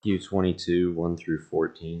Matthew 22, 1 through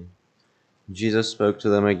 14. Jesus spoke to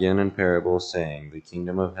them again in parables, saying, The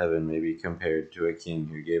kingdom of heaven may be compared to a king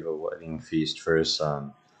who gave a wedding feast for his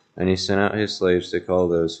son. And he sent out his slaves to call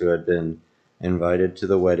those who had been invited to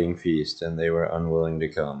the wedding feast, and they were unwilling to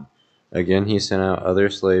come. Again he sent out other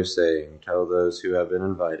slaves, saying, Tell those who have been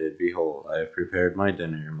invited, Behold, I have prepared my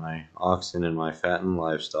dinner, my oxen and my fattened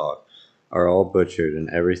livestock are all butchered, and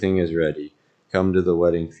everything is ready. Come to the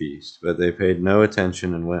wedding feast. But they paid no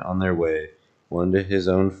attention and went on their way, one to his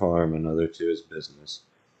own farm, another to his business.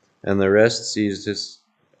 And the rest seized his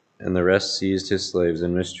slaves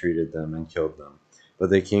and mistreated them and killed them.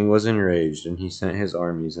 But the king was enraged, and he sent his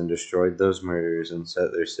armies and destroyed those murderers and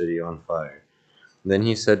set their city on fire. Then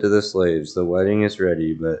he said to the slaves, The wedding is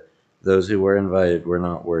ready, but those who were invited were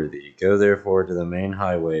not worthy. Go therefore to the main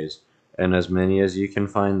highways, and as many as you can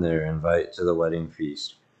find there, invite to the wedding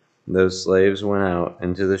feast. Those slaves went out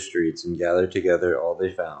into the streets and gathered together all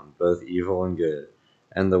they found, both evil and good,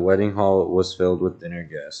 and the wedding hall was filled with dinner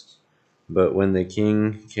guests. But when the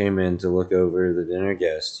king came in to look over the dinner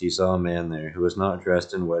guests, he saw a man there who was not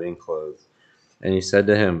dressed in wedding clothes. And he said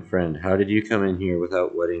to him, Friend, how did you come in here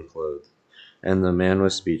without wedding clothes? And the man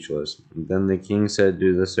was speechless. Then the king said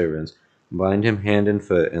to the servants, Bind him hand and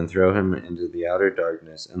foot, and throw him into the outer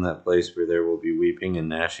darkness, in that place where there will be weeping and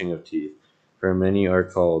gnashing of teeth. For many are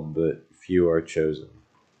called, but few are chosen.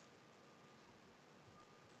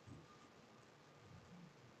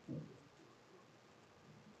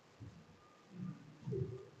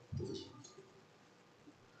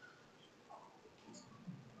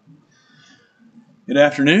 Good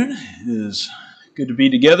afternoon. It is good to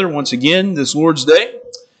be together once again this Lord's Day,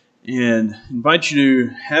 and invite you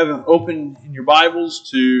to have open in your Bibles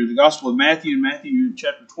to the Gospel of Matthew, Matthew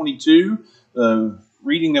chapter 22. The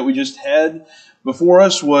reading that we just had before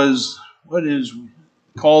us was what is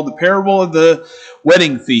called the parable of the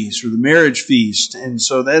wedding feast or the marriage feast, and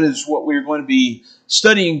so that is what we're going to be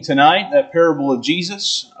studying tonight, that parable of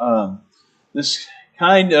Jesus. This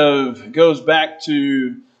kind of goes back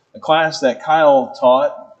to a class that Kyle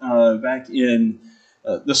taught back in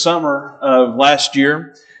the summer of last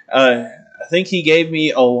year. I think he gave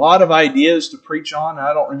me a lot of ideas to preach on.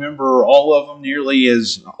 I don't remember all of them, nearly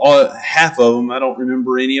as half of them. I don't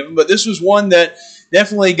remember any of them. But this was one that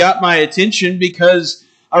definitely got my attention because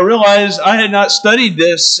I realized I had not studied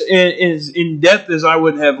this in depth as I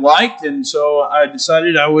would have liked. And so I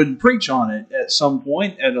decided I would preach on it at some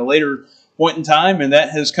point, at a later point in time, and that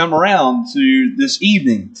has come around to this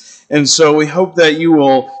evening. And so we hope that you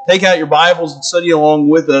will take out your Bibles and study along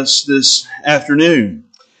with us this afternoon.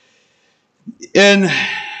 And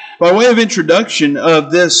by way of introduction of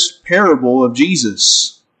this parable of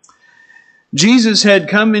Jesus, Jesus had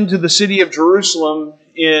come into the city of Jerusalem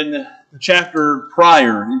in the chapter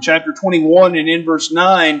prior. In chapter 21 and in verse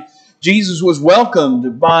 9, Jesus was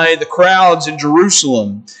welcomed by the crowds in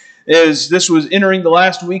Jerusalem. As this was entering the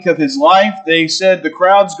last week of his life, they said the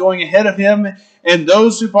crowds going ahead of him and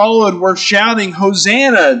those who followed were shouting,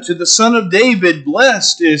 Hosanna to the Son of David,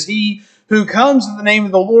 blessed is he who comes in the name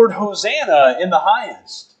of the Lord, Hosanna in the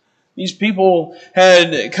highest. These people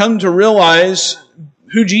had come to realize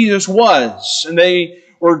who Jesus was, and they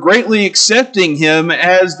were greatly accepting him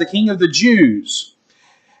as the King of the Jews.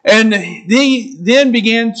 And they then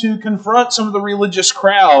began to confront some of the religious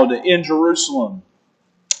crowd in Jerusalem,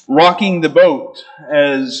 rocking the boat,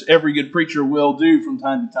 as every good preacher will do from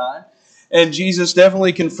time to time. And Jesus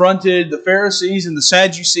definitely confronted the Pharisees and the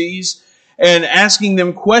Sadducees and asking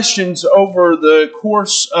them questions over the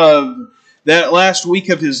course of that last week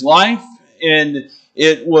of his life. And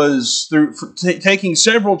it was through taking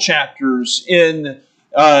several chapters in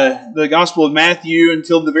the Gospel of Matthew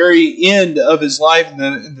until the very end of his life,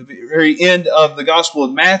 and the very end of the Gospel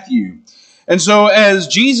of Matthew. And so as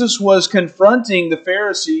Jesus was confronting the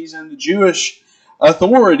Pharisees and the Jewish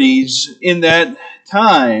authorities in that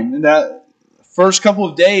time, in that first couple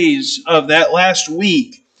of days of that last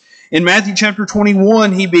week, in Matthew chapter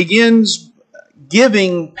 21, he begins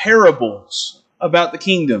giving parables about the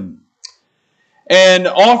kingdom and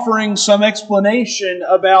offering some explanation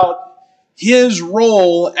about his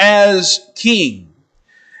role as king.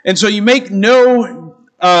 And so you make no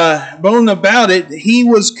bone about it, he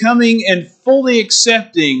was coming and fully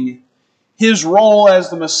accepting his role as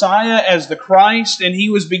the Messiah, as the Christ, and he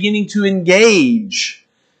was beginning to engage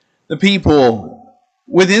the people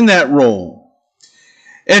within that role.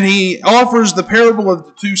 And he offers the parable of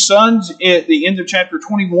the two sons at the end of chapter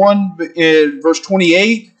 21, verse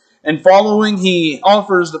 28 and following. He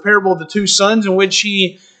offers the parable of the two sons in which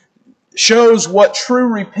he shows what true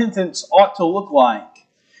repentance ought to look like.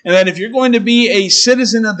 And that if you're going to be a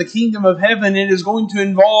citizen of the kingdom of heaven, it is going to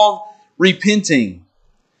involve repenting,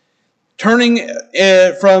 turning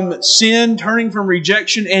from sin, turning from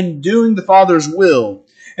rejection, and doing the Father's will.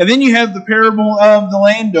 And then you have the parable of the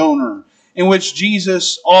landowner, in which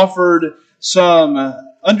Jesus offered some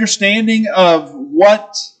understanding of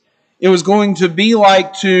what it was going to be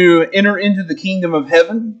like to enter into the kingdom of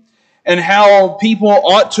heaven, and how people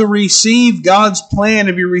ought to receive God's plan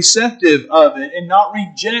and be receptive of it and not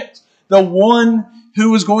reject the one who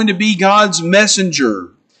was going to be God's messenger,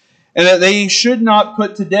 and that they should not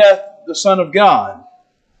put to death the Son of God,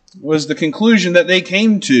 was the conclusion that they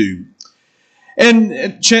came to. And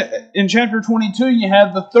in chapter 22, you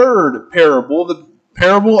have the third parable, the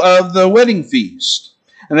parable of the wedding feast.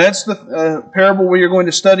 And that's the parable we are going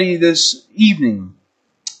to study this evening.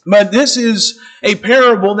 But this is a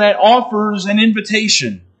parable that offers an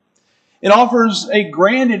invitation. It offers a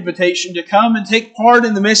grand invitation to come and take part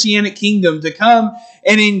in the Messianic kingdom, to come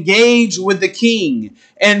and engage with the king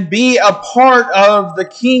and be a part of the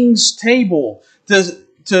king's table,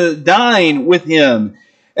 to dine with him.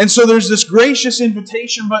 And so there's this gracious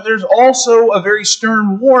invitation, but there's also a very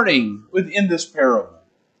stern warning within this parable.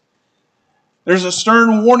 There's a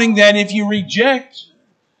stern warning that if you reject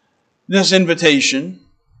this invitation,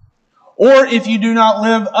 or if you do not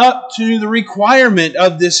live up to the requirement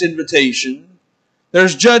of this invitation,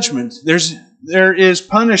 there's judgment. There is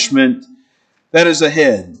punishment that is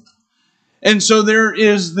ahead. And so there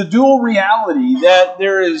is the dual reality that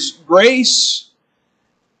there is grace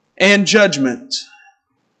and judgment.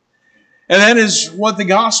 And that is what the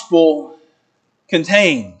gospel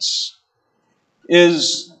contains,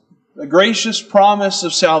 is a gracious promise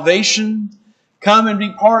of salvation. Come and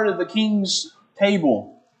be part of the king's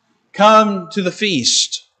table. Come to the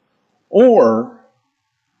feast. Or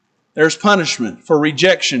there's punishment for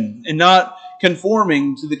rejection and not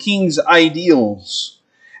conforming to the king's ideals.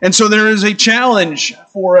 And so there is a challenge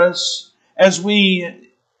for us as we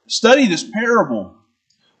study this parable.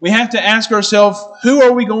 We have to ask ourselves, who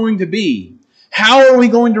are we going to be? How are we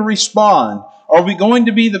going to respond? Are we going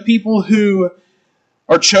to be the people who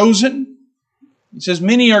are chosen? It says,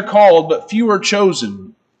 many are called, but few are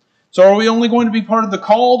chosen. So are we only going to be part of the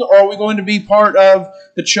called, or are we going to be part of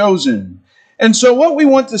the chosen? And so what we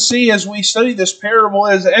want to see as we study this parable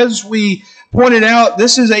is, as we pointed out,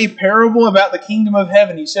 this is a parable about the kingdom of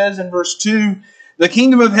heaven. He says in verse 2, the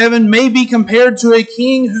kingdom of heaven may be compared to a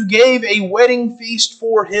king who gave a wedding feast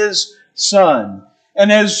for his son.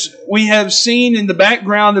 And as we have seen in the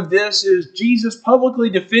background of this is Jesus publicly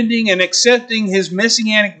defending and accepting his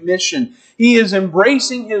messianic mission. He is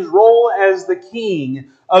embracing his role as the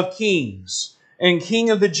King of kings and King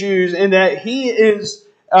of the Jews, and that he is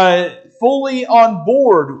fully on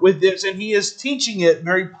board with this, and he is teaching it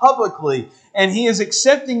very publicly. And he is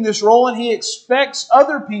accepting this role, and he expects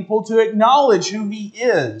other people to acknowledge who he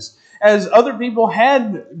is. As other people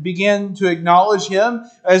had begun to acknowledge him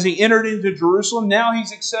as he entered into Jerusalem, now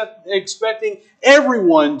he's expecting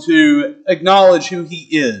everyone to acknowledge who he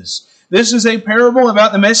is. This is a parable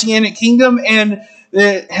about the Messianic kingdom, and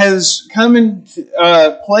it has come in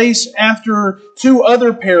place after two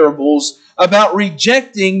other parables about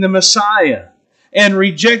rejecting the Messiah and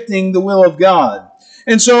rejecting the will of God.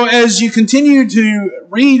 And so as you continue to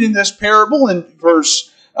read in this parable, in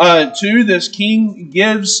verse 2, this king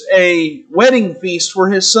gives a wedding feast for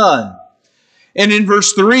his son. And in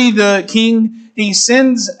verse 3, the king, he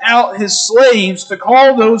sends out his slaves to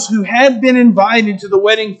call those who had been invited to the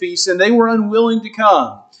wedding feast, and they were unwilling to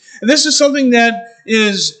come. And this is something that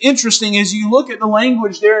is interesting as you look at the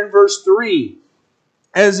language there in verse 3.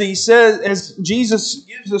 As he says, as Jesus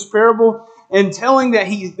gives this parable, and telling that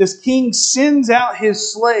this king sends out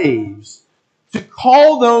his slaves to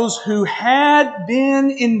call those who had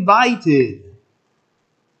been invited.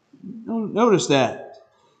 Notice that.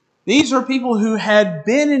 These are people who had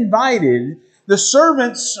been invited. The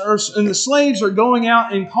servants and the slaves are going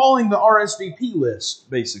out and calling the RSVP list,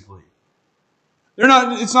 basically.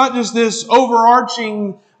 It's not just this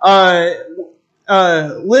overarching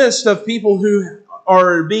list of people who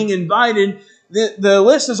are being invited. The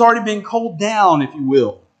list has already been culled down, if you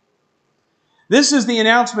will. This is the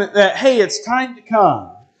announcement that, hey, it's time to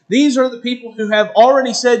come. These are the people who have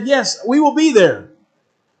already said, yes, we will be there.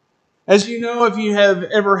 As you know, if you have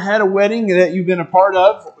ever had a wedding that you've been a part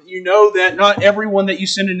of, you know that not everyone that you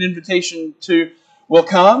send an invitation to will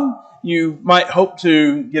come. You might hope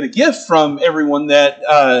to get a gift from everyone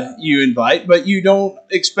that you invite, but you don't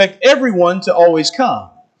expect everyone to always come.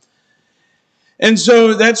 And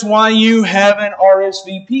so that's why you have an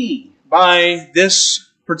RSVP by this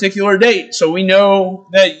particular date. So we know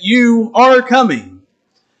that you are coming.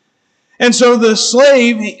 And so the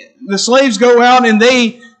slaves go out and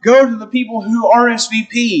they go to the people who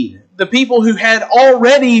RSVP'd, the people who had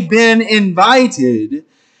already been invited.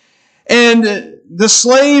 And the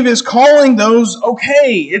slave is calling those,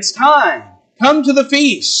 okay, it's time. Come to the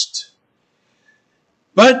feast.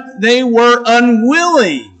 But they were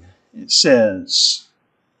unwilling, it says.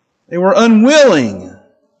 They were unwilling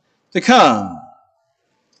to come.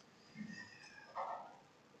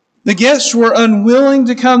 The guests were unwilling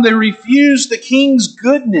to come. They refused the king's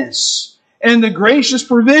goodness and the gracious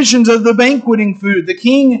provisions of the banqueting food. The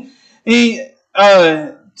king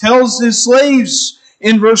tells his slaves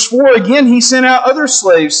in verse 4 again, he sent out other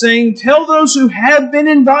slaves, saying, tell those who have been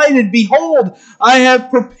invited, behold, I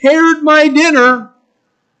have prepared my dinner.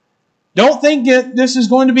 Don't think that this is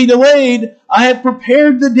going to be delayed. I have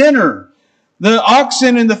prepared the dinner. The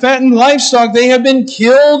oxen and the fattened livestock, they have been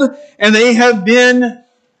killed and they have been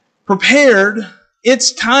prepared.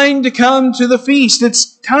 It's time to come to the feast.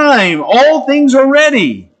 It's time. All things are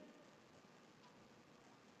ready.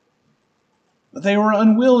 But they were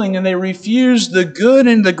unwilling and they refused the good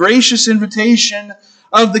and the gracious invitation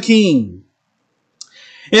of the king.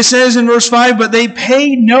 It says in verse 5, but they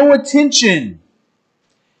paid no attention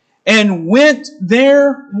and went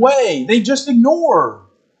their way. They just ignore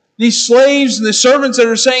these slaves and the servants that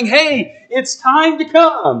are saying, hey, it's time to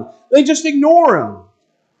come. They just ignore them.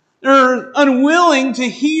 They're unwilling to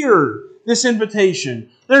hear this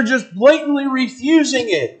invitation. They're just blatantly refusing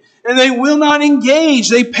it. And they will not engage.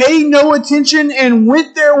 They pay no attention and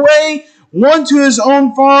went their way, one to his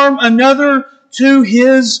own farm, another to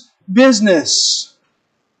his business.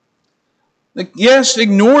 The guests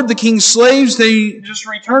ignored the king's slaves. They just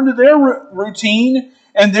returned to their routine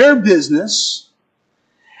and their business.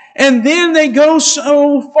 And then they go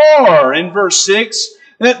so far in verse 6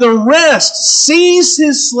 that the rest seized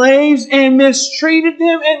his slaves and mistreated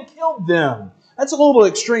them and killed them. That's a little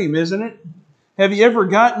extreme, isn't it? Have you ever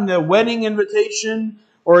gotten a wedding invitation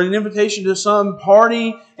or an invitation to some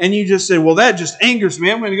party and you just say, well, that just angers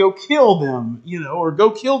me. I'm going to go kill them, or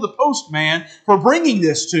go kill the postman for bringing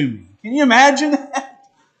this to me. Can you imagine that?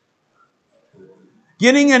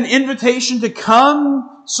 Getting an invitation to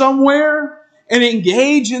come somewhere and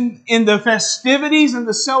engage in the festivities and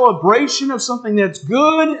the celebration of something that's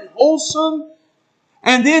good and wholesome,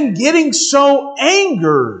 and then getting so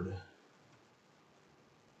angered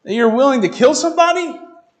that you're willing to kill somebody?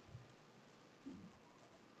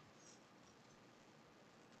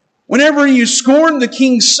 Whenever you scorn the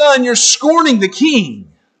king's son, you're scorning the king.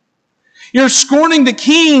 You're scorning the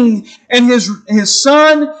king and his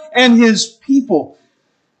son and his people.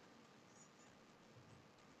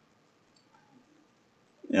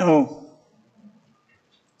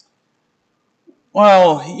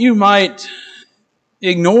 While you might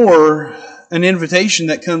ignore an invitation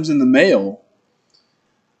that comes in the mail,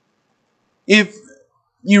 if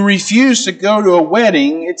you refuse to go to a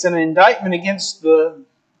wedding, it's an indictment against the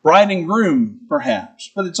bride and groom, perhaps.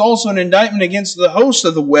 But it's also an indictment against the host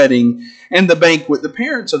of the wedding and the banquet, the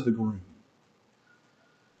parents of the groom.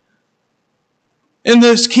 And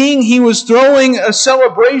this king, he was throwing a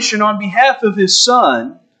celebration on behalf of his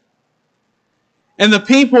son. And the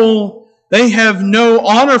people, they have no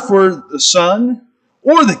honor for the son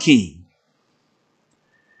or the king.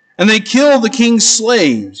 And they kill the king's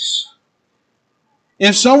slaves.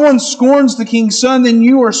 If someone scorns the king's son, then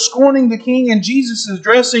you are scorning the king. And Jesus is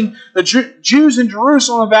addressing the Jews in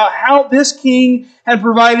Jerusalem about how this king had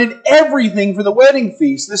provided everything for the wedding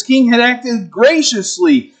feast. This king had acted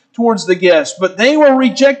graciously towards the guests, but they were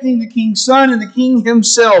rejecting the king's son and the king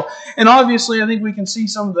himself. And obviously, I think we can see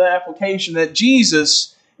some of the application that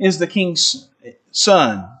Jesus is the king's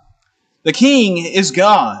son. The king is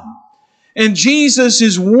God. And Jesus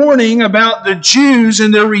is warning about the Jews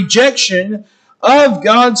and their rejection of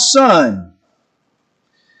God's Son.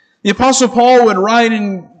 The Apostle Paul would write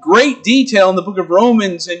in great detail in the book of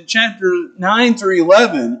Romans in chapter 9 through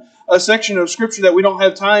 11, a section of Scripture that we don't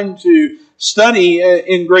have time to study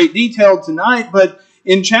in great detail tonight, but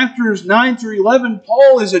in chapters 9 through 11,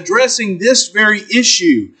 Paul is addressing this very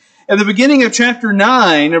issue. At the beginning of chapter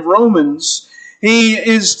 9 of Romans,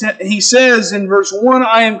 he says in verse 1,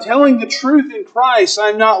 I am telling the truth in Christ, I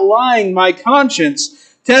am not lying, my conscience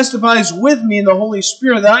testifies with me in the Holy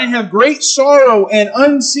Spirit that I have great sorrow and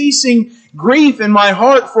unceasing grief in my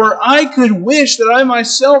heart, for I could wish that I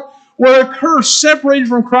myself were accursed, separated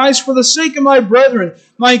from Christ for the sake of my brethren,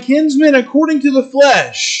 my kinsmen according to the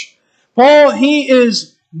flesh. Paul, he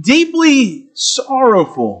is deeply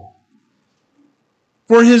sorrowful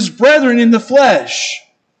for his brethren in the flesh.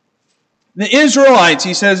 The Israelites,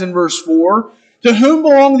 he says in verse 4, to whom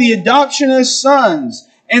belong the adoption as sons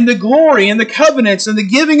and the glory and the covenants and the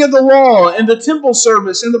giving of the law and the temple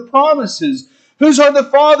service and the promises, whose are the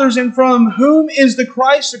fathers and from whom is the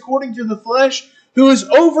Christ according to the flesh, who is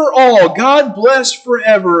over all, God blessed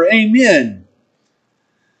forever. Amen.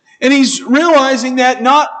 And he's realizing that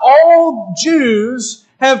not all Jews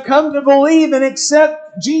have come to believe and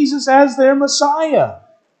accept Jesus as their Messiah.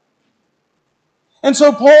 And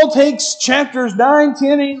so Paul takes chapters 9,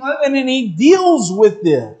 10, and 11 and he deals with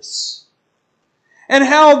this. And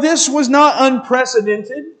how this was not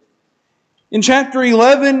unprecedented. In chapter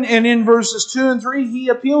 11 and in verses 2 and 3, he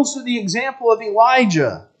appeals to the example of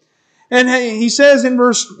Elijah. And he says in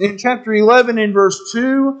chapter 11 and verse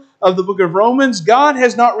 2 of the book of Romans, God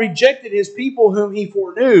has not rejected His people whom He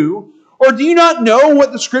foreknew. Or do you not know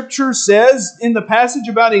what the Scripture says in the passage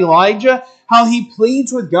about Elijah, how he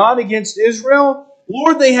pleads with God against Israel?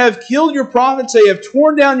 Lord, they have killed your prophets, they have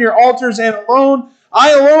torn down your altars, and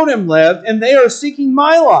I alone am left, and they are seeking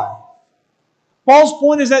my life. Paul's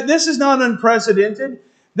point is that this is not unprecedented.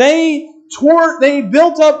 They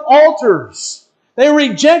built up altars. They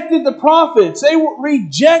rejected the prophets. They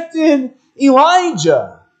rejected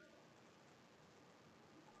Elijah.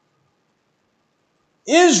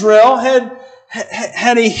 Israel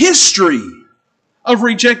had a history of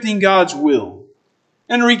rejecting God's will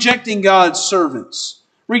and rejecting God's servants,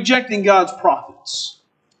 rejecting God's prophets.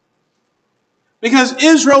 Because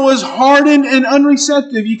Israel was hardened and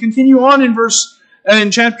unreceptive. You continue on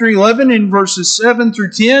in chapter 11, in verses 7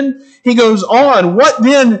 through 10, he goes on,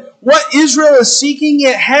 what Israel is seeking,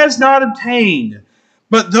 it has not obtained.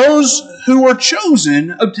 But those who were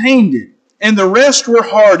chosen obtained it, and the rest were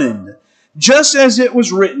hardened. Just as it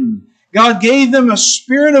was written, God gave them a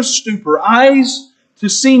spirit of stupor, eyes to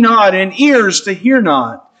see not, and ears to hear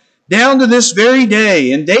not, down to this very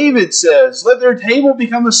day. And David says, let their table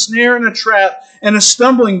become a snare and a trap, and a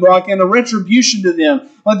stumbling block and a retribution to them.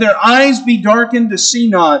 Let their eyes be darkened to see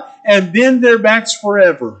not, and bend their backs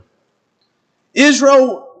forever.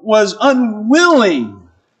 Israel was unwilling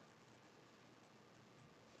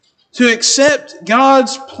to accept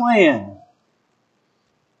God's plan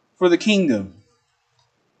for the kingdom.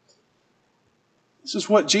 This is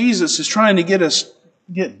what Jesus is trying to get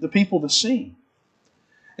the people to see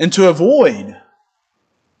and to avoid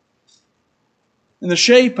in the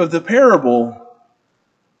shape of the parable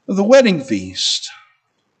of the wedding feast.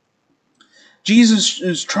 Jesus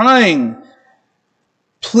is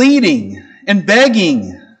pleading and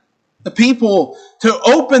begging the people to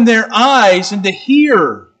open their eyes and to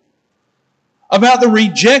hear about the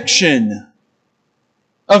rejection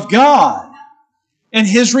of God and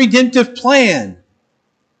His redemptive plan.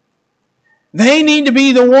 They need to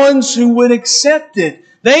be the ones who would accept it.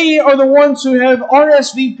 They are the ones who have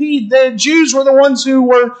RSVP'd. The Jews were the ones who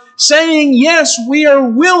were saying, yes, we are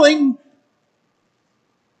willing.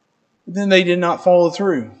 But then they did not follow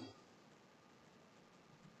through.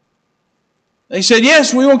 They said,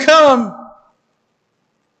 yes, we will come.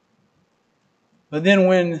 But then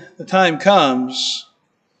when the time comes,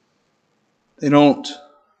 they don't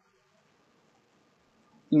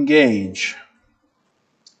engage.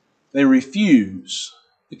 They refuse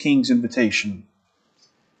the king's invitation.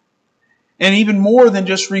 And even more than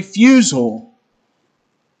just refusal,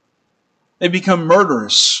 they become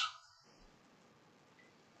murderous.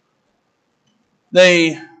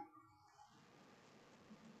 They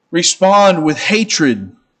respond with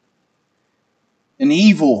hatred and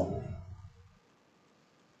evil.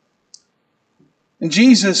 And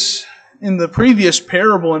Jesus, in the previous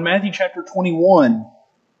parable in Matthew chapter 21,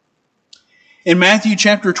 he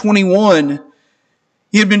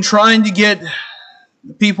had been trying to get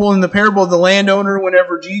the people in the parable of the landowner,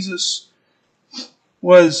 whenever Jesus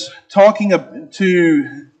was talking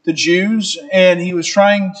to the Jews, and he was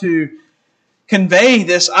trying to convey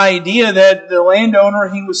this idea that the landowner,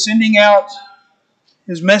 he was sending out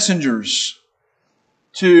his messengers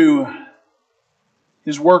to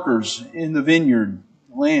his workers in the vineyard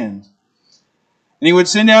land. And he would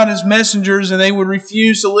send out his messengers and they would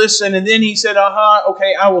refuse to listen. And then he said,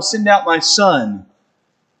 okay, I will send out my son.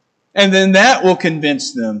 And then that will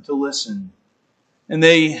convince them to listen. And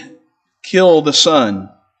they kill the son.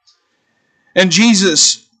 And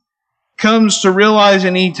Jesus comes to realize,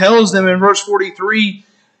 and he tells them in verse 43,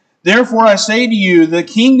 therefore I say to you, the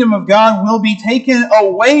kingdom of God will be taken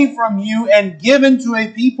away from you and given to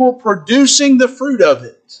a people producing the fruit of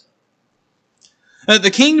it. That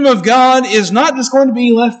the kingdom of God is not just going to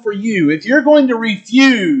be left for you. If you're going to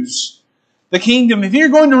refuse the kingdom, if you're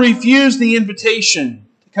going to refuse the invitation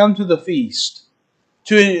to come to the feast,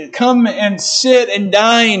 to come and sit and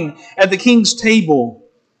dine at the king's table,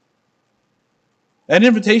 that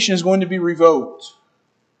invitation is going to be revoked.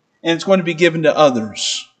 and it's going to be given to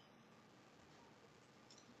others.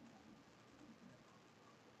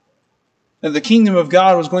 That the kingdom of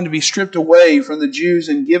God was going to be stripped away from the Jews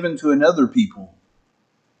and given to another people.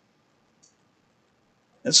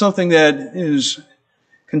 That's something that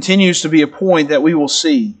continues to be a point that we will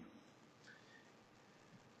see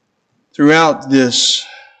throughout this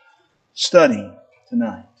study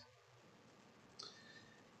tonight.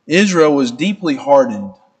 Israel was deeply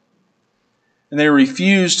hardened, and they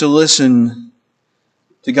refused to listen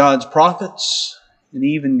to God's prophets and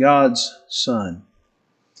even God's Son.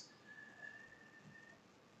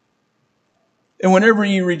 And whenever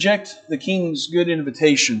you reject the King's good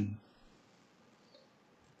invitation,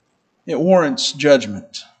 it warrants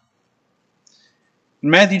judgment. In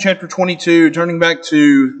Matthew chapter 22, turning back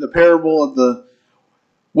to the parable of the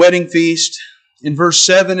wedding feast, in verse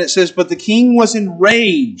 7 it says, "But the king was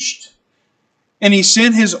enraged, and he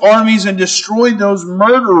sent his armies and destroyed those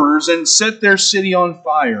murderers and set their city on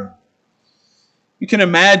fire." You can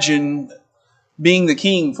imagine being the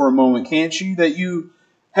king for a moment, can't you? That you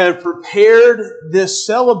have prepared this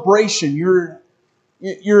celebration.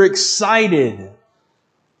 You're excited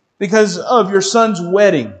because of your son's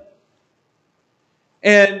wedding.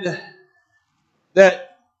 And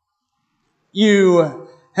that you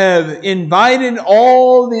have invited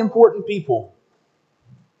all the important people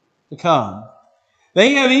to come.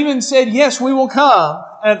 They have even said, "Yes, we will come,"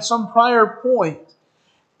 at some prior point.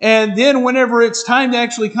 And then whenever it's time to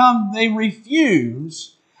actually come, they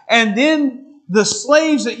refuse. And then the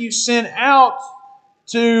slaves that you sent out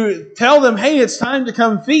to tell them, "Hey, it's time to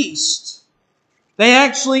come feast," they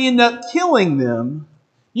actually end up killing them.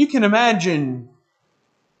 You can imagine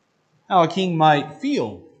how a king might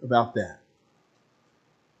feel about that.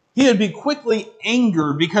 He would be quickly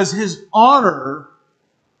angered because his honor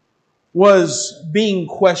was being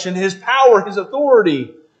questioned. His power, his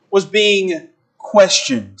authority was being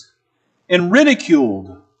questioned and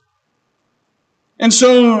ridiculed. And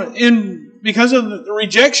so, because of the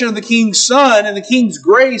rejection of the king's son and the king's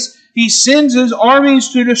grace, he sends his armies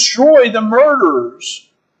to destroy the murderers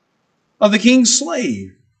of the king's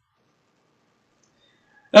slave.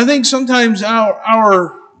 I think sometimes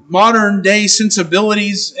our modern day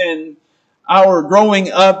sensibilities and our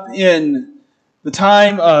growing up in the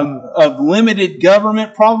time of limited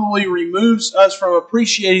government probably removes us from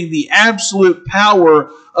appreciating the absolute power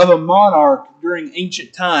of a monarch during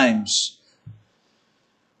ancient times.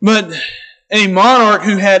 But a monarch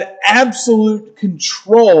who had absolute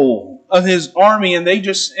control of his army, and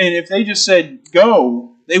if they just said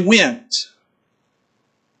go, they went.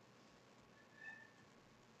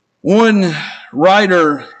 One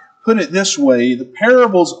writer put it this way: the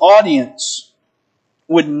parable's audience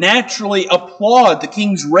would naturally applaud the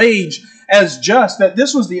king's rage as just, that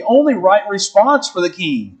this was the only right response for the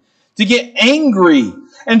king, to get angry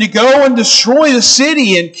and to go and destroy the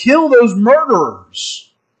city and kill those murderers.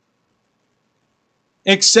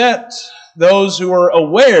 Except those who were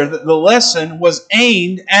aware that the lesson was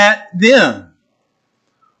aimed at them,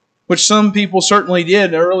 which some people certainly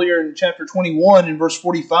did. Earlier in chapter 21, in verse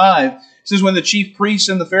 45, it says, "When the chief priests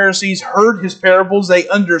and the Pharisees heard his parables, they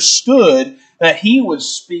understood that he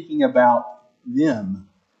was speaking about them."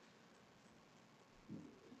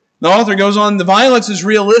 The author goes on, "The violence is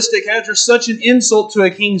realistic. After such an insult to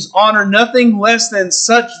a king's honor, nothing less than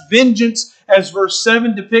such vengeance as verse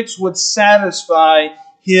 7 depicts would satisfy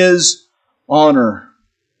his honor."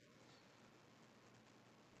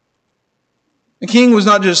 The king was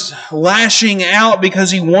not just lashing out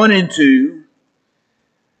because he wanted to.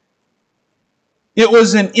 It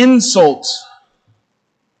was an insult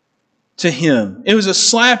to him. It was a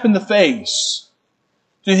slap in the face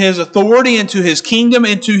to his authority and to his kingdom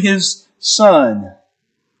and to his son,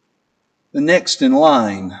 the next in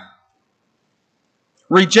line.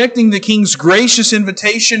 Rejecting the king's gracious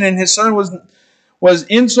invitation and his son was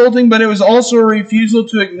insulting, but it was also a refusal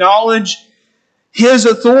to acknowledge his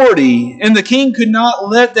authority, and the king could not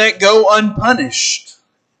let that go unpunished.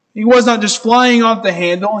 He was not just flying off the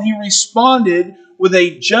handle, he responded with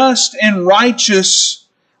a just and righteous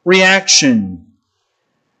reaction.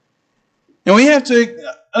 And we have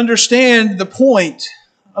to understand the point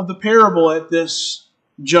of the parable at this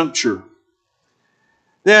juncture.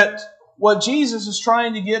 That what Jesus is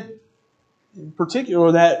trying to get, in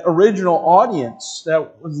particular, that original audience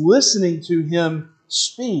that was listening to him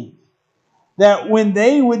speak, that when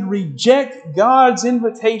they would reject God's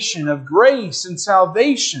invitation of grace and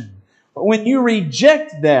salvation, but when you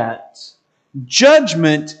reject that,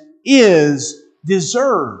 judgment is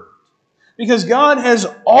deserved. Because God has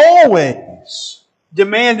always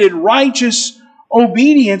demanded righteous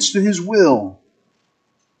obedience to His will.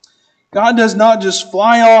 God does not just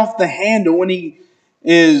fly off the handle when He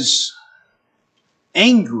is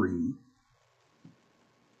angry.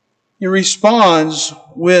 He responds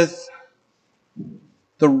with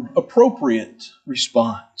the appropriate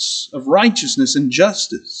response of righteousness and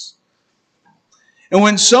justice. And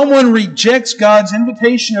when someone rejects God's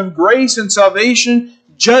invitation of grace and salvation,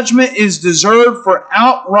 judgment is deserved for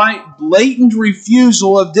outright, blatant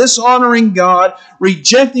refusal of dishonoring God,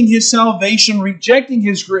 rejecting His salvation, rejecting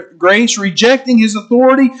His grace, rejecting His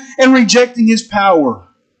authority, and rejecting His power.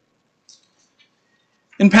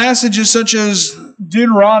 In passages such as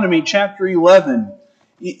Deuteronomy chapter 11,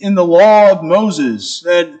 in the law of Moses,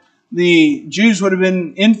 that the Jews would have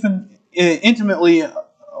been intimately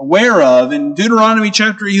aware of, in Deuteronomy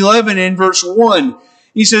chapter 11 and verse 1,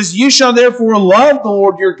 He says, "You shall therefore love the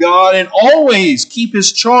Lord your God and always keep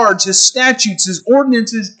His charge, His statutes, His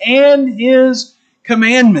ordinances, and His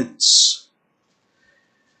commandments."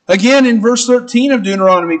 Again, in verse 13 of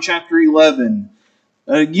Deuteronomy chapter 11,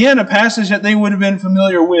 again, a passage that they would have been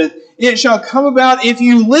familiar with. "It shall come about if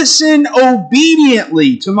you listen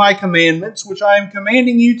obediently to my commandments, which I am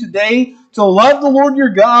commanding you today, to love the Lord your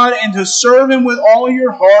God and to serve Him with all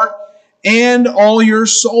your heart and all your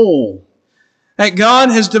soul." That God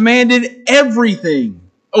has demanded everything,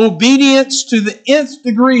 obedience to the nth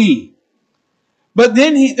degree. But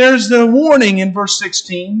then there's the warning in verse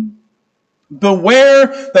 16.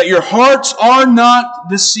 "Beware that your hearts are not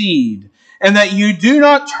deceived, and that you do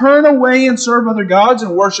not turn away and serve other gods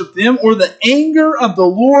and worship them, or the anger of the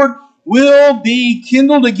Lord will be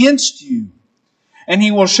kindled against you. And He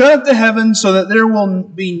will shut up the heavens so that there will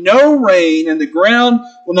be no rain, and the ground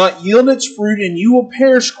will not yield its fruit, and you will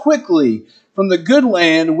perish quickly from the good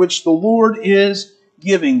land which the Lord is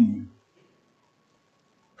giving you."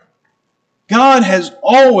 God has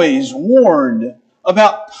always warned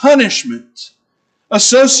about punishment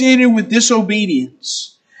associated with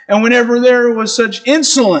disobedience. And whenever there was such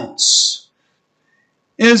insolence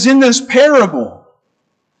as in this parable,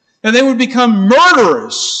 that they would become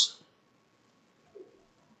murderous,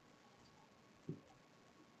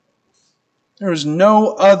 there was no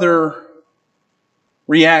other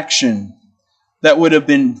reaction that would have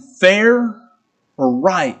been fair or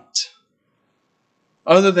right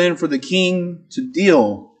other than for the king to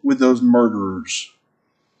deal with those murderers,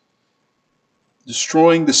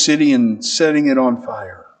 destroying the city and setting it on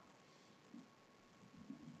fire.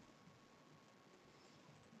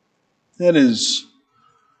 That is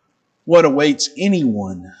what awaits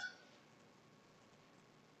anyone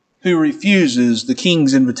who refuses the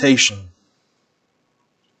king's invitation.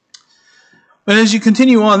 But as you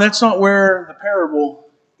continue on, that's not where the parable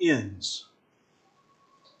ends.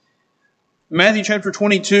 Matthew chapter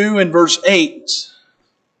 22 and verse 8.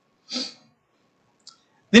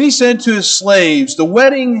 "Then He said to His slaves, 'The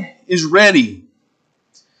wedding is ready,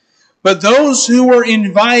 but those who were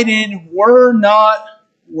invited were not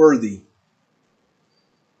worthy.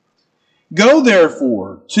 Go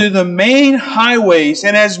therefore to the main highways,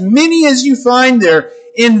 and as many as you find there,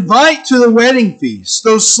 invite to the wedding feast.'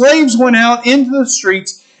 Those slaves went out into the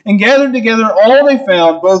streets and gathered together all they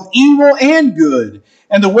found, both evil and good,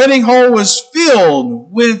 and the wedding hall was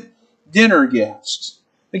filled with dinner guests."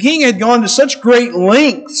 The king had gone to such great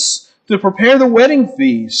lengths to prepare the wedding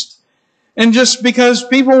feast. And just because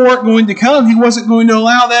people weren't going to come, He wasn't going to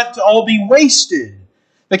allow that to all be wasted.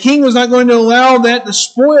 The king was not going to allow that to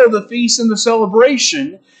spoil the feast and the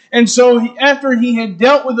celebration. And so after He had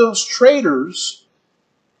dealt with those traitors,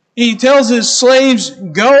 He tells His slaves,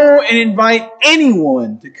 "Go and invite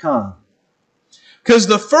anyone to come." Because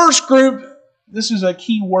the first group, this is a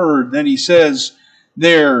key word that He says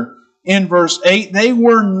there in verse 8, they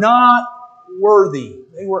were not worthy.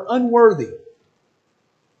 They were unworthy.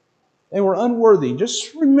 They were unworthy.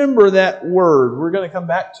 Just remember that word. We're going to come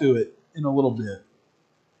back to it in a little bit.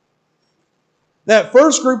 That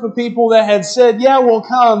first group of people that had said, "Yeah, we'll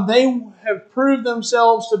come," they have proved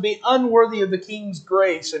themselves to be unworthy of the king's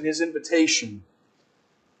grace and His invitation.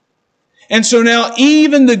 And so now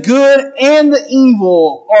even the good and the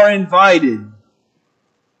evil are invited.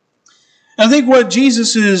 I think what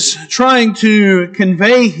Jesus is trying to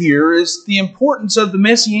convey here is the importance of the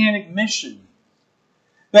messianic mission.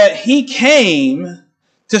 That He came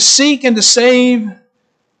to seek and to save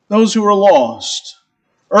those who are lost.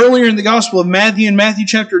 Earlier in the Gospel of Matthew, in Matthew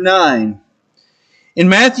chapter 9, in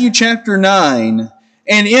Matthew chapter 9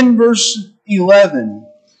 and in verse 11,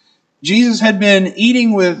 Jesus had been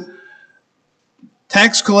eating with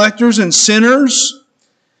tax collectors and sinners.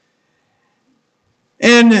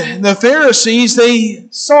 And the Pharisees, they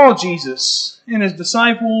saw Jesus and His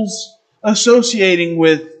disciples associating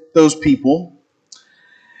with those people.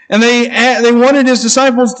 And they wanted His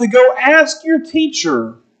disciples to go ask your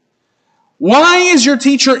teacher, why is your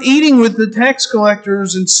teacher eating with the tax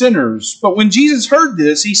collectors and sinners? But when Jesus heard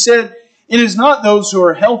this, He said, it is not those who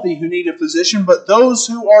are healthy who need a physician, but those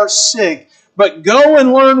who are sick. But go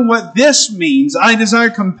and learn what this means. I desire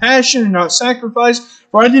compassion and not sacrifice,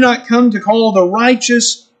 for I did not come to call the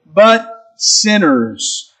righteous, but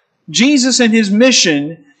sinners. Jesus and His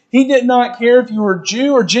mission, He did not care if you were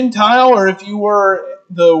Jew or Gentile, or if you were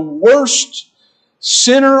the worst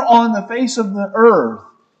sinner on the face of the earth.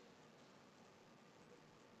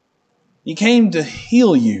 He came to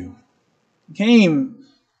heal you. He came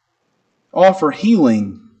to offer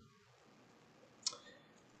healing.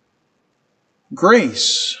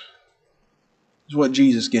 Grace is what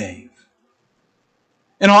Jesus gave.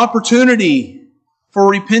 An opportunity for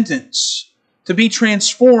repentance, to be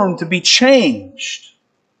transformed, to be changed.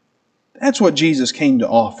 That's what Jesus came to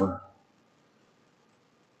offer.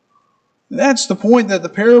 That's the point that the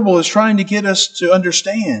parable is trying to get us to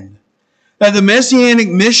understand. That the Messianic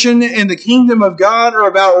mission and the kingdom of God are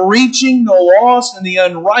about reaching the lost and the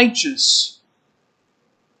unrighteous.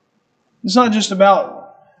 It's not just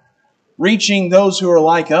about reaching those who are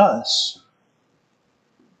like us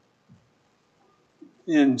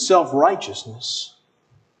in self-righteousness.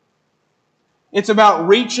 It's about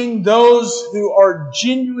reaching those who are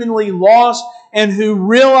genuinely lost and who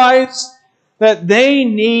realize that they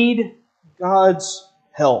need God's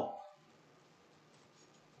help.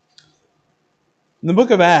 In the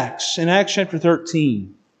book of Acts, in Acts chapter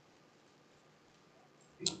 13,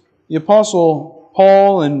 the Apostle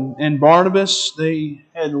Paul and Barnabas, they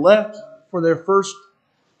had left for their first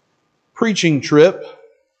preaching trip.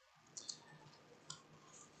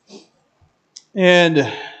 And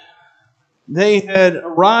they had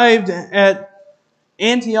arrived at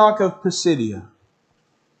Antioch of Pisidia.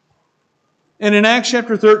 And in Acts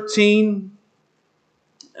chapter 13,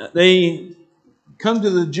 they come to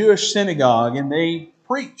the Jewish synagogue and they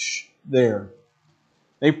preach there.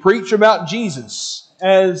 They preach about Jesus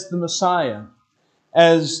as the Messiah,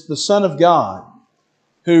 as the Son of God,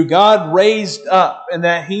 who God raised up, and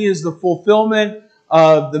that He is the fulfillment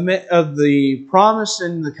of the promise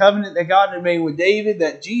and the covenant that God had made with David,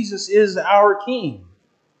 that Jesus is our King.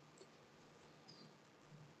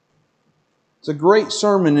 It's a great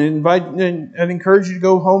sermon, and I'd encourage you to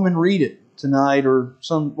go home and read it tonight or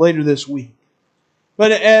some later this week.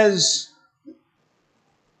 But as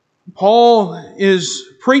Paul is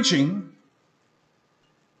preaching,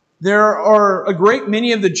 there are a great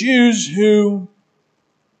many of the Jews who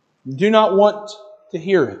do not want to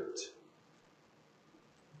hear it.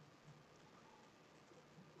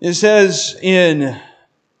 It says in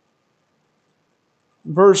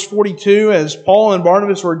verse 42, as Paul and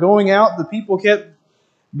Barnabas were going out, the people kept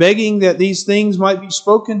begging that these things might be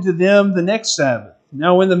spoken to them the next Sabbath.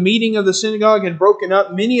 Now when the meeting of the synagogue had broken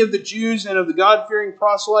up, many of the Jews and of the God-fearing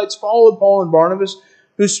proselytes followed Paul and Barnabas,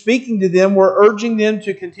 who speaking to them were urging them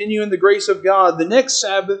to continue in the grace of God. The next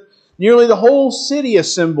Sabbath, nearly the whole city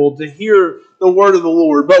assembled to hear the word of the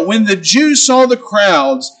Lord. But when the Jews saw the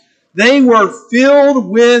crowds, they were filled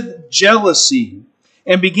with jealousy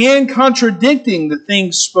and began contradicting the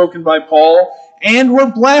things spoken by Paul and were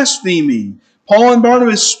blaspheming. Paul and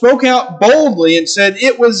Barnabas spoke out boldly and said,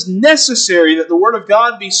 it was necessary that the word of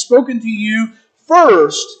God be spoken to you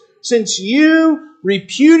first, since you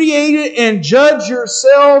repudiated and judge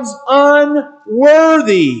yourselves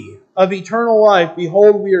unworthy of eternal life.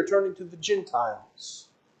 Behold, we are turning to the Gentiles.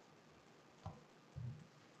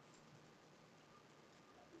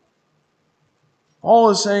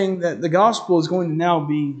 Paul is saying that the gospel is going to now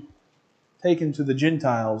be taken to the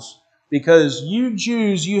Gentiles, because you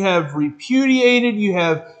Jews, you have repudiated, you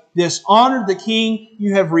have dishonored the king,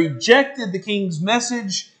 you have rejected the king's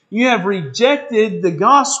message, you have rejected the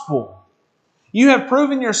gospel. You have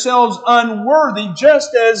proven yourselves unworthy,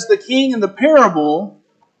 just as the king in the parable,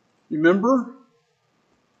 remember?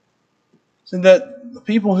 So that the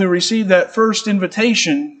people who received that first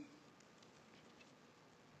invitation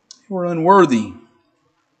were unworthy.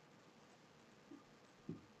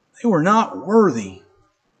 They were not worthy.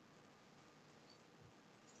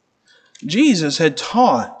 Jesus had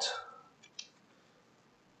taught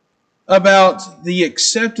about the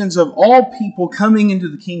acceptance of all people coming into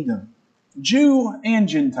the kingdom, Jew and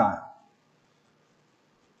Gentile.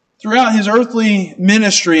 Throughout His earthly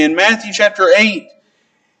ministry in Matthew chapter 8,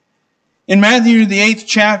 in Matthew the 8th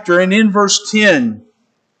chapter and in verse 10,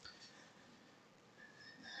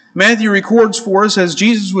 Matthew records for us as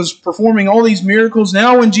Jesus was performing all these miracles.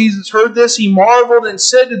 Now when Jesus heard this, He marveled and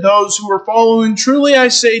said to those who were following, truly I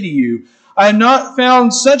say to you, I have not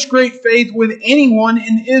found such great faith with anyone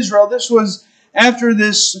in Israel. This was after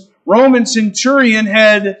this Roman centurion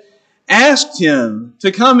had asked him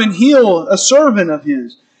to come and heal a servant of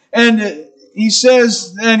his. And he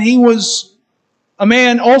says that he was a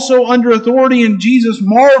man also under authority, and Jesus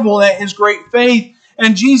marveled at his great faith.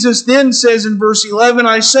 And Jesus then says in verse 11,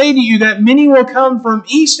 I say to you that many will come from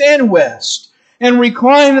east and west and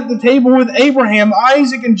recline at the table with Abraham,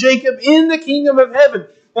 Isaac, and Jacob in the kingdom of heaven.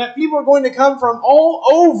 That people are going to come from all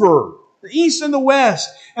over, the east and the west,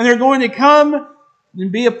 and they're going to come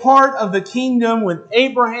and be a part of the kingdom with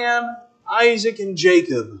Abraham, Isaac, and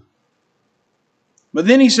Jacob. But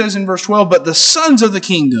then he says in verse 12, but the sons of the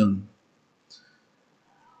kingdom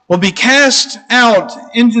will be cast out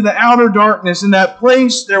into the outer darkness. In that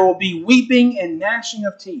place there will be weeping and gnashing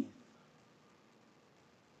of teeth.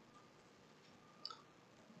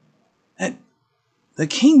 The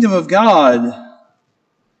kingdom of God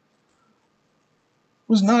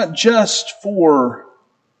was not just for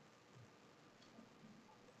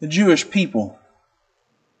the Jewish people.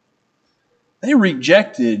 They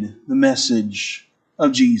rejected the message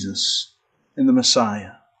of Jesus and the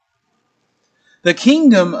Messiah. The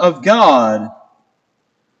kingdom of God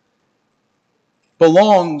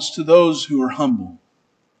belongs to those who are humble.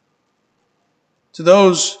 To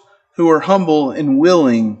those who are humble and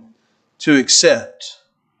willing to accept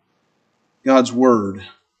God's Word.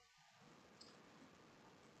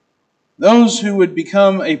 Those who would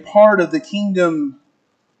become a part of the kingdom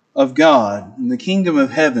of God and the kingdom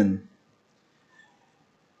of heaven.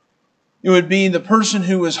 It would be the person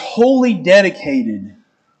who was wholly dedicated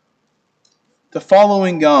to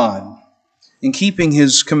following God and keeping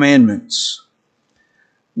His commandments.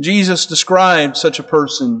 Jesus described such a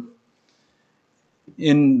person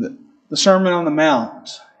in the Sermon on the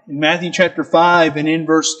Mount. In Matthew chapter 5 and in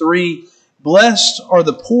verse 3, blessed are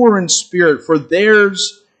the poor in spirit, for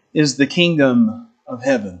theirs is the kingdom of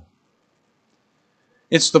heaven.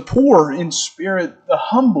 It's the poor in spirit, the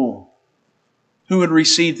humble, who would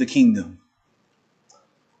receive the kingdom.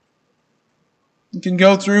 You can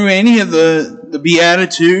go through any of the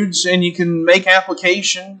Beatitudes and you can make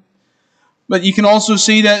application. But you can also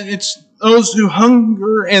see that it's those who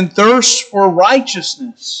hunger and thirst for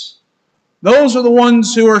righteousness. Those are the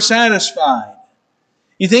ones who are satisfied.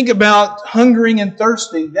 You think about hungering and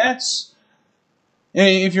thirsting. That's,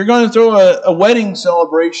 if you're going to throw a wedding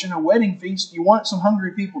celebration, a wedding feast, you want some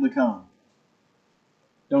hungry people to come.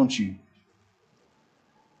 Don't you?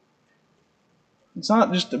 It's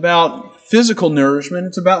not just about physical nourishment,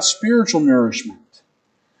 it's about spiritual nourishment.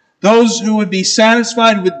 Those who would be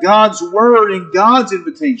satisfied with God's Word and God's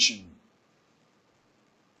invitation.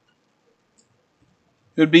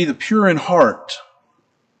 It would be the pure in heart.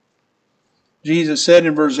 Jesus said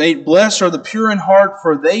in verse 8, blessed are the pure in heart,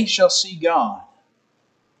 for they shall see God.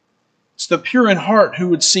 It's the pure in heart who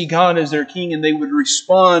would see God as their King, and they would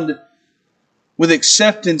respond with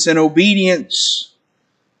acceptance and obedience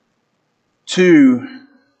to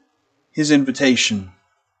His invitation.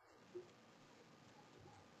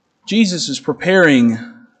 Jesus is preparing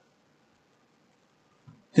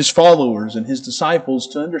His followers and His disciples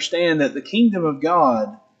to understand that the kingdom of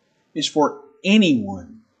God is for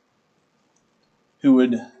anyone who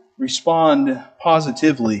would respond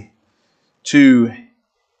positively to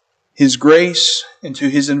His grace and to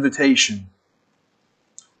His invitation.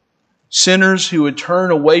 Sinners who would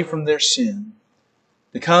turn away from their sin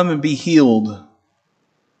to come and be healed.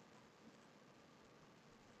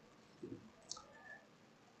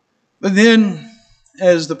 But then,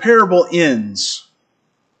 as the parable ends,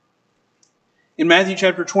 in Matthew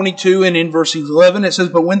chapter 22 and in verse 11, it says,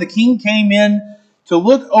 but when the king came in to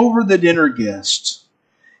look over the dinner guests,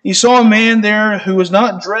 he saw a man there who was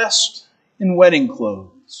not dressed in wedding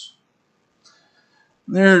clothes.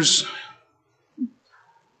 There's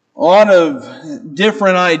a lot of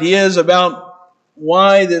different ideas about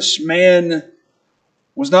why this man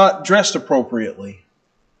was not dressed appropriately.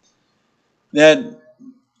 That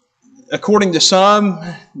according to some,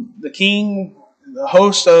 the king, the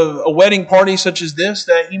host of a wedding party such as this,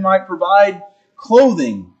 that he might provide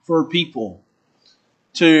clothing for people.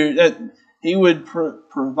 That he would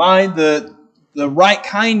provide the right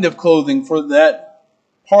kind of clothing for that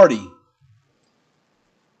party.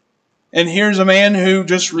 And here's a man who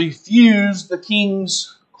just refused the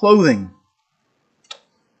king's clothing.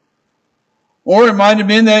 Or it might have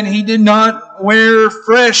been that he did not wear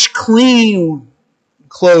fresh, clean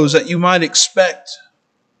clothes that you might expect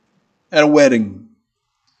at a wedding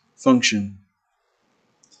function.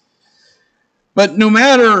 But no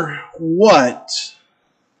matter what,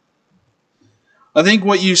 I think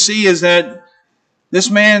what you see is that This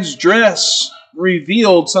man's dress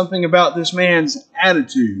revealed something about this man's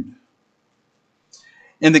attitude.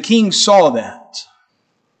 And the king saw that.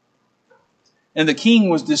 And the king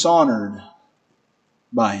was dishonored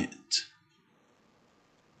by it.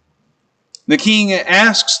 The king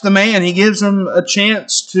asks the man, he gives him a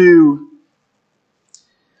chance to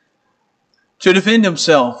defend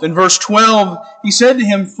himself. In verse 12, he said to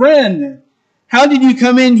him, "Friend, how did you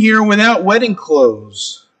come in here without wedding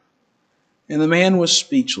clothes?" And the man was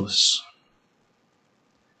speechless.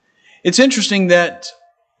 It's interesting that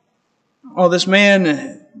this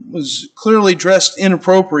man was clearly dressed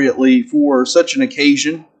inappropriately for such an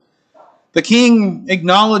occasion. The king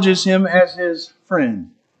acknowledges him as his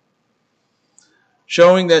friend,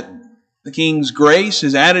 showing that the king's grace,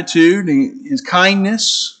 his attitude, his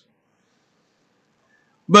kindness.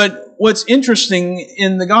 But what's interesting,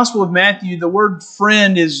 in the Gospel of Matthew, the word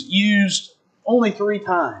friend is used only 3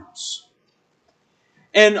 times.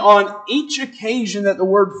 And on each occasion that the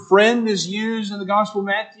word friend is used in the Gospel of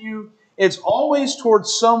Matthew, it's always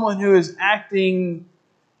towards someone who is acting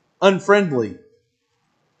unfriendly.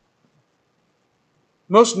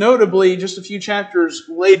 Most notably, just a few chapters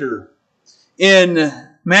later, in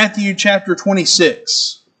Matthew chapter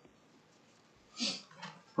 26.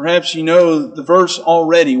 Perhaps you know the verse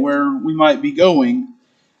already where we might be going.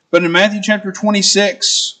 But in Matthew chapter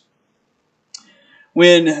 26,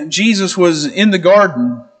 when Jesus was in the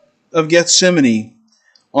Garden of Gethsemane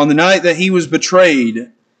on the night that he was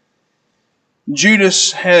betrayed,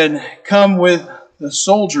 Judas had come with the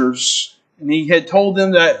soldiers, and he had told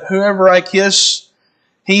them that whoever I kiss,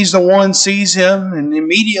 he's the one, seize him. And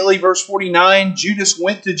immediately, verse 49, Judas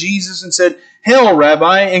went to Jesus and said, "Hail,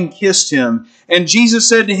 Rabbi," and kissed him. And Jesus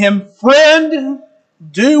said to him, "Friend,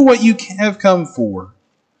 do what you have come for."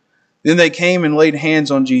 Then they came and laid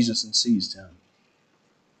hands on Jesus and seized him.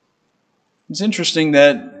 It's interesting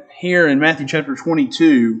that here in Matthew chapter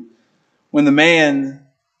 22, when the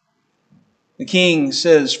king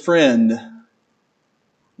says friend,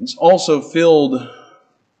 it's also filled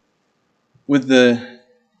with the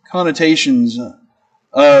connotations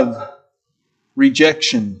of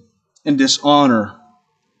rejection and dishonor.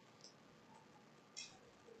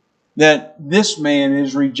 That this man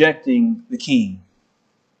is rejecting the king.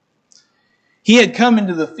 He had come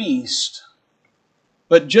into the feast,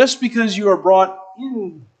 but just because you are brought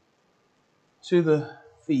into the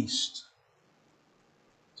feast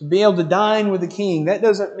to be able to dine with the king, that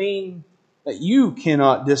doesn't mean that you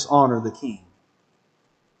cannot dishonor the king.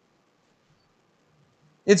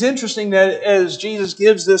 It's interesting that as Jesus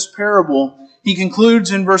gives this parable, he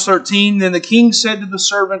concludes in verse 13, "Then the king said to the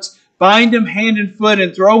servants, 'Bind him hand and foot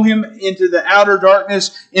and throw him into the outer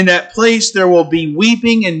darkness. In that place there will be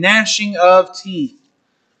weeping and gnashing of teeth.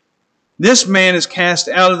 This man is cast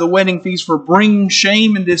out of the wedding feast for bringing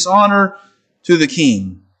shame and dishonor to the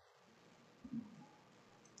king.'"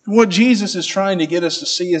 What Jesus is trying to get us to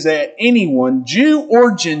see is that anyone, Jew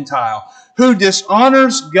or Gentile, who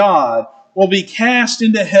dishonors God will be cast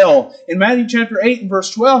into hell. In Matthew chapter 8 and verse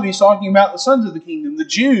 12, he's talking about the sons of the kingdom, the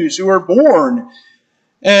Jews who are born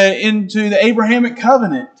into the Abrahamic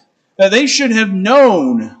covenant, that they should have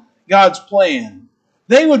known God's plan.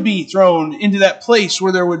 They would be thrown into that place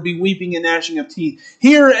where there would be weeping and gnashing of teeth.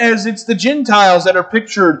 Here, as it's the Gentiles that are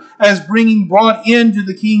pictured as brought into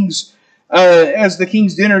the king's, as the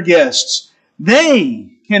king's dinner guests, they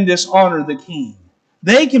can dishonor the king.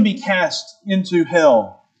 They can be cast into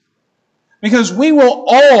hell. Because we will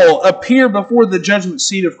all appear before the judgment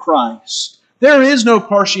seat of Christ. There is no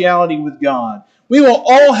partiality with God. We will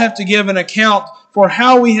all have to give an account for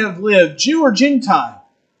how we have lived, Jew or Gentile.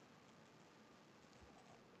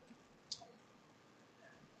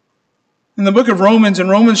 In the book of Romans, in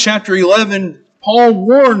Romans chapter 11, Paul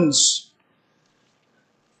warns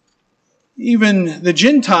even the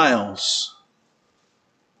Gentiles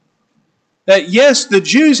that yes, the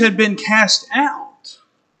Jews had been cast out,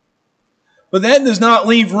 but that does not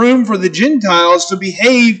leave room for the Gentiles to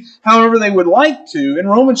behave however they would like to. In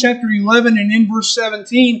Romans chapter 11 and in verse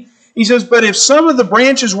 17, he says, "But if some of the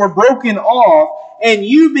branches were broken off, and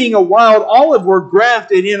you being a wild olive were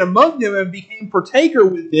grafted in among them and became partaker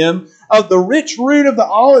with them of the rich root of the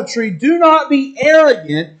olive tree, do not be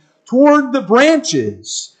arrogant toward the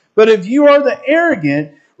branches. But if you are the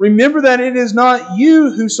arrogant, remember that it is not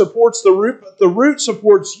you who supports the root, but the root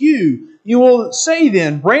supports you. You will say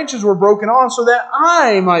then, branches were broken off so that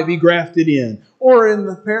I might be grafted in." Or in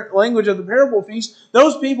the language of the parable feast,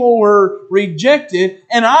 those people were rejected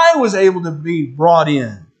and I was able to be brought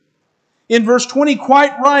in. In verse 20,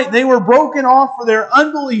 quite right, they were broken off for their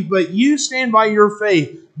unbelief, but you stand by your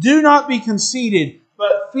faith. Do not be conceited,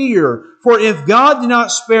 but fear. For if God did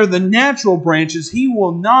not spare the natural branches, He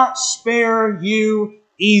will not spare you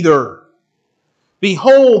either.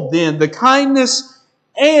 Behold then the kindness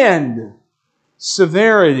and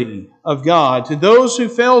severity of God. To those who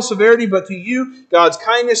fell, severity, but to you, God's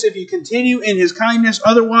kindness, if you continue in His kindness.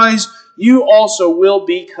 Otherwise, you also will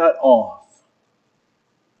be cut off.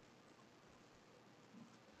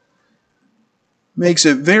 Makes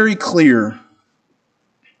it very clear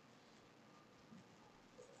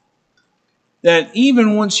that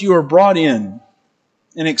even once you are brought in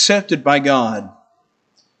and accepted by God,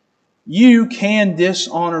 you can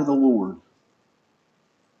dishonor the Lord.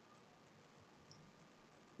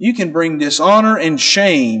 You can bring dishonor and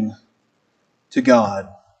shame to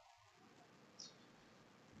God.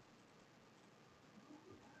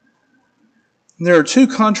 There are two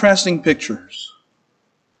contrasting pictures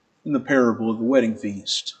in the parable of the wedding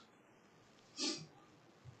feast.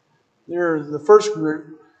 There are the first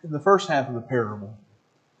group, in the first half of the parable,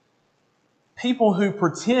 people who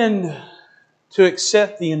pretend to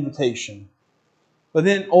accept the invitation, but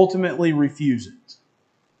then ultimately refuse it.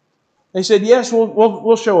 They said, yes,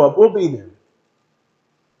 we'll show up, we'll be there.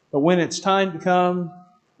 But when it's time to come,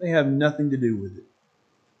 they have nothing to do with it.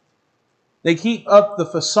 They keep up the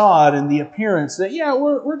facade and the appearance that, yeah,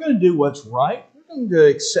 we're going to do what's right. We're going to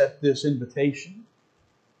accept this invitation.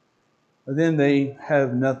 But then they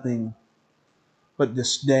have nothing but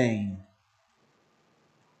disdain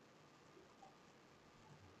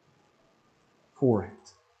for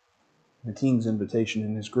it. The King's invitation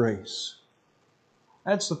and His grace.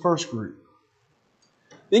 That's the first group.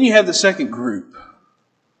 Then you have the second group.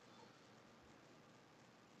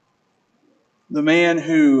 The man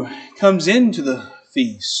who comes into the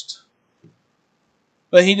feast,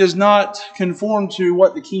 but he does not conform to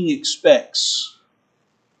what the king expects.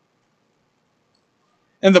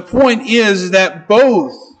 And the point is that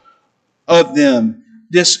both of them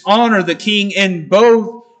dishonor the king, and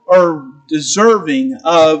both are deserving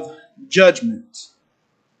of judgment.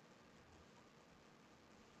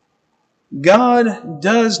 God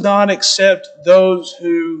does not accept those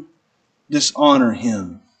who dishonor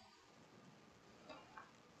Him.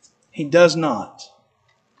 He does not.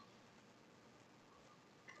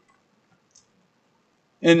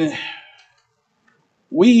 And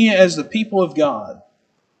we, as the people of God,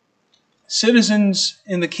 citizens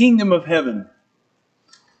in the kingdom of heaven,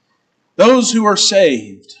 those who are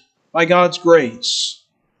saved by God's grace,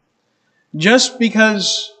 just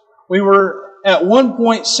because we were at one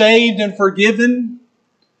point saved and forgiven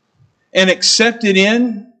and accepted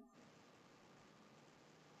in,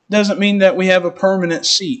 doesn't mean that we have a permanent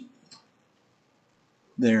seat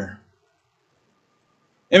there.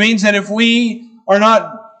 It means that if we are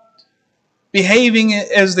not behaving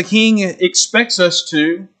as the King expects us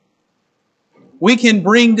to, we can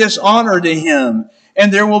bring dishonor to Him,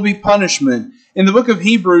 and there will be punishment. In the book of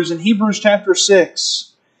Hebrews, in Hebrews chapter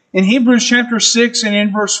 6, and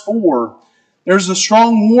in verse 4, there's a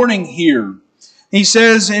strong warning here. He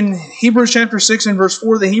says in Hebrews chapter 6 and verse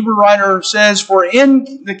 4, the Hebrew writer says, "For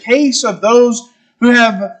in the case of those who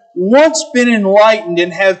have once been enlightened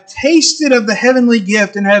and have tasted of the heavenly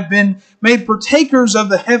gift and have been made partakers of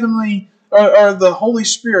the heavenly or the Holy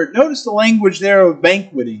Spirit." Notice the language there of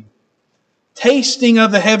banqueting. Tasting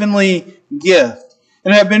of the heavenly gift,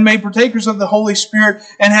 and have been made partakers of the Holy Spirit,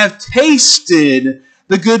 and have tasted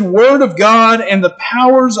the good word of God and the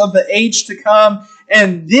powers of the age to come,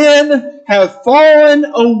 and then have fallen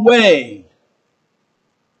away.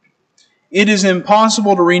 It is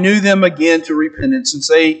impossible to renew them again to repentance, and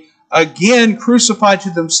say again, crucify to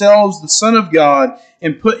themselves the Son of God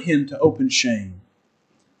and put Him to open shame.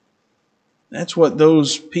 That's what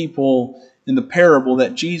those people in the parable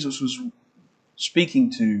that Jesus was speaking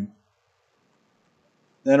to,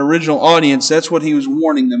 that original audience, that's what He was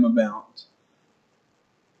warning them about.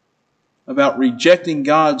 About rejecting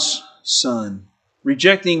God's Son,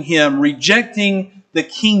 rejecting Him, rejecting the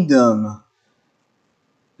kingdom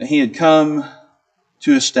that He had come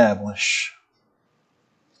to establish.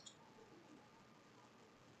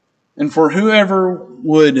 And for whoever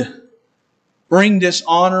would bring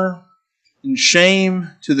dishonor and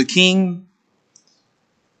shame to the King,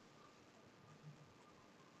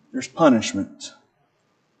 there's punishment.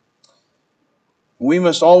 We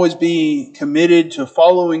must always be committed to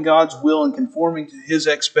following God's will and conforming to His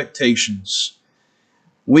expectations.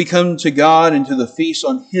 We come to God and to the feast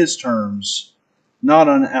on His terms, not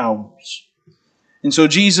on ours. And so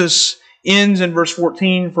Jesus ends in verse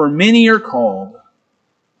 14, "For many are called,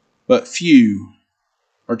 but few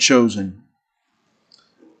are chosen."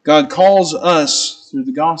 God calls us through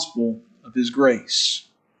the gospel of His grace.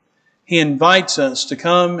 He invites us to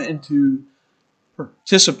come and to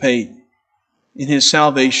participate in His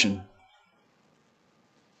salvation.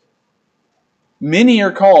 Many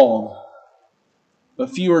are called, but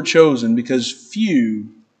few are chosen, because few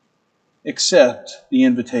accept the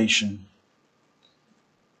invitation.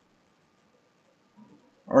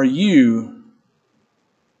 Are you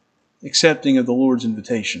accepting of the Lord's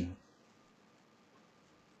invitation?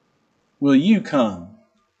 Will you come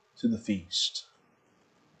to the feast?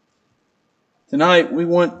 Tonight we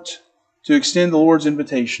want to extend the Lord's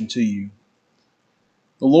invitation to you.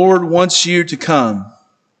 The Lord wants you to come.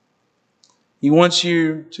 He wants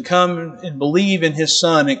you to come and believe in His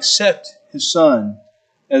Son, accept His Son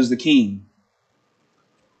as the King.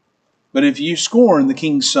 But if you scorn the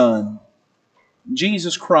King's Son,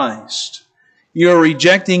 Jesus Christ, you are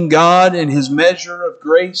rejecting God and His measure of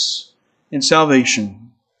grace and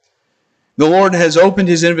salvation. The Lord has opened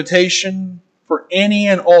His invitation for any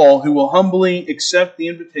and all who will humbly accept the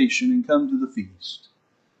invitation and come to the feast.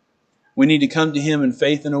 We need to come to Him in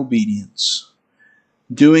faith and obedience,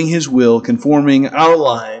 doing His will, conforming our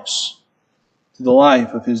lives to the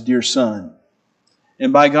life of His dear Son.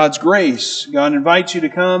 And by God's grace, God invites you to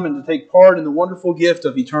come and to take part in the wonderful gift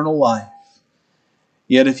of eternal life.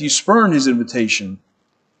 Yet if you spurn His invitation,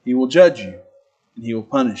 He will judge you and He will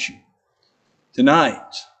punish you.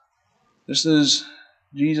 Tonight, just as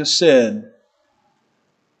Jesus said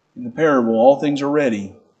in the parable, all things are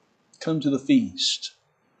ready, come to the feast.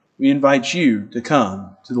 We invite you to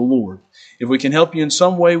come to the Lord. If we can help you in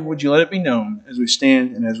some way, would you let it be known as we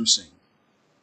stand and as we sing?